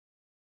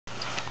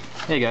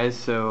Hey guys,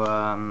 so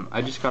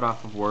I just got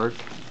off of work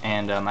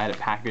and I had a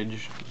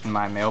package in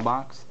my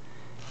mailbox.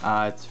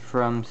 It's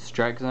from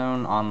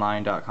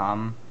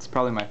StrikeZoneOnline.com. It's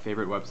probably my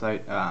favorite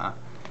website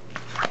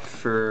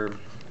for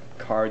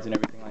cards and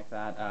everything like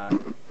that.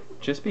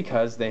 Just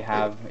because they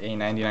have a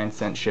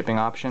 99-cent shipping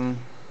option,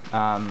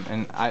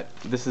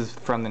 this is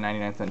from the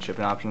 99-cent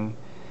shipping option.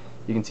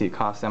 You can see it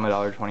costs them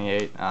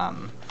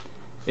 $1.28.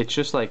 It's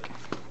just like,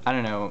 I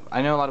don't know.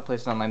 I know a lot of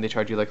places online they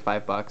charge you like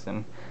 $5,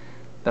 and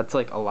that's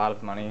like a lot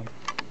of money.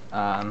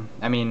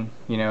 I mean,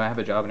 you know, I have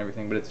a job and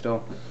everything, but it's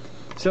still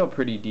a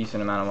pretty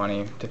decent amount of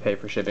money to pay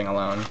for shipping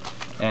alone.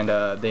 And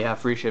they have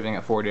free shipping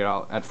at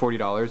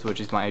 $40, which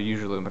is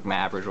usually my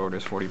average order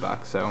is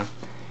 $40. So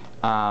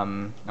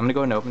I'm gonna go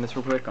ahead and open this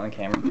real quick on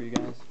camera for you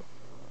guys.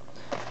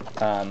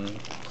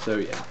 So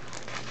yeah,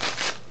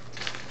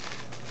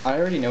 I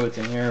already know what's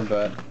in here,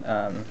 but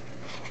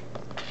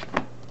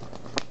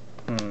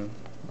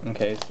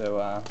okay,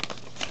 so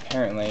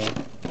apparently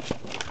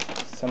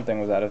something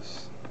was out of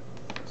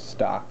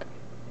stock.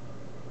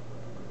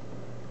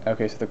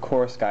 Okay, so the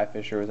core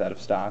Skyfisher was out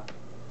of stock.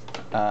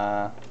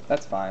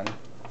 That's fine.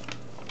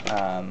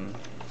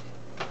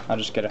 I'll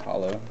just get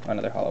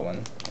another hollow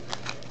one.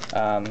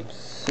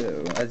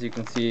 So as you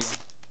can see,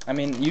 I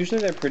mean,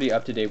 usually they're pretty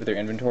up to date with their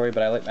inventory,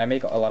 but I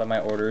make a lot of my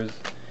orders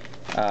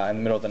in the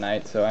middle of the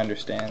night, so I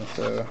understand.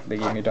 So they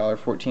gave me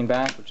 $1.14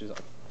 back, which is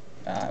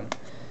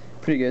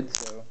pretty good.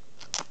 So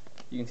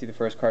you can see the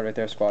first card right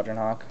there, Squadron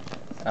Hawk.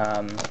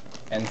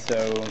 And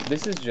so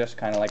this is just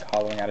kind of like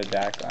hollowing out a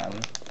deck.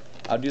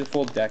 I'll do the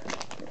full deck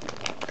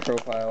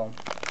profile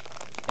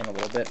in a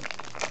little bit.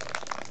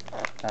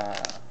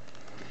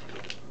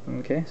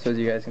 Okay, so as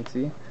you guys can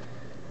see,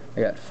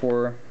 I got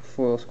 4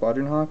 foil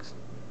Squadron Hawks.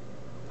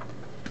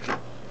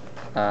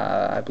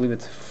 I believe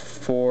it's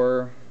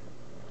 4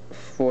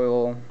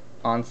 foil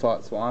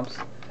Onslaught Swamps.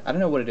 I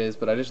don't know what it is,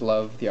 but I just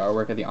love the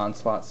artwork of the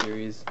Onslaught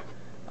series.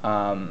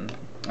 I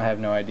have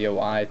no idea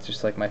why, it's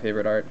just like my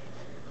favorite art.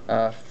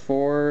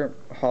 4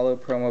 Holo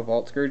Promo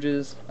Vault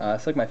Scourges.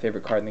 It's like my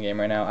favorite card in the game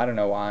right now. I don't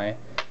know why.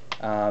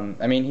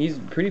 I mean, he's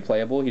pretty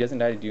playable. He doesn't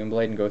die to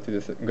Doomblade and go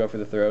for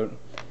the throat,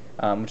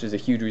 which is a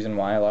huge reason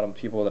why a lot of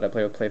people that I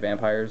play with play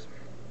vampires.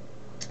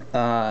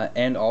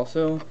 And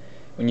also,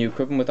 when you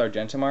equip him with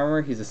Argentum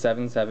armor, he's a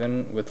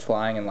 7/7 with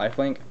flying and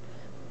lifelink,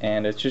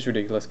 and it's just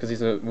ridiculous because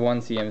he's a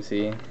 1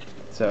 CMC.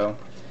 So,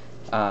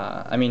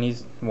 I mean,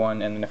 he's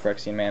 1 and then a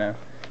Phyrexian mana.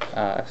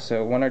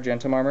 So 1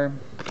 Argentum armor.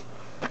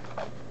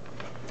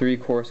 3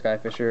 core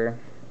Skyfisher.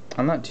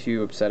 I'm not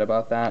too upset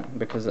about that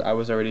because I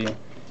was already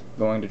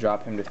going to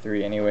drop him to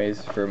 3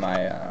 anyways for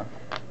my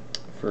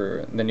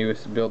for the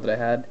newest build that I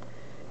had.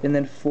 And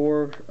then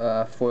 4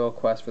 foil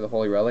quests for the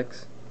Holy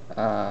Relics.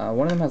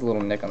 One of them has a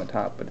little nick on the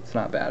top, but it's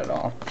not bad at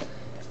all.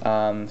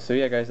 So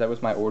yeah, guys, that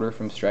was my order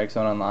from Strike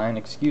Zone Online.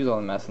 Excuse all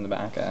the mess in the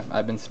back.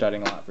 I've been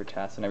studying a lot for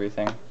tests and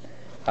everything.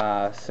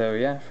 So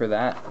yeah, for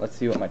that, let's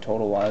see what my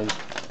total was.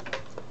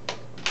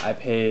 I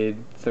paid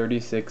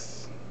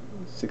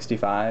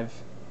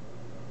 $36.65,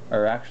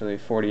 or actually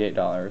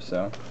 $48,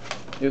 so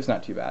it was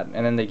not too bad.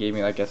 And then they gave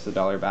me, I guess,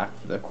 $1 back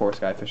for the core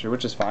Skyfisher,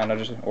 which is fine. I'll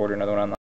just order another one online.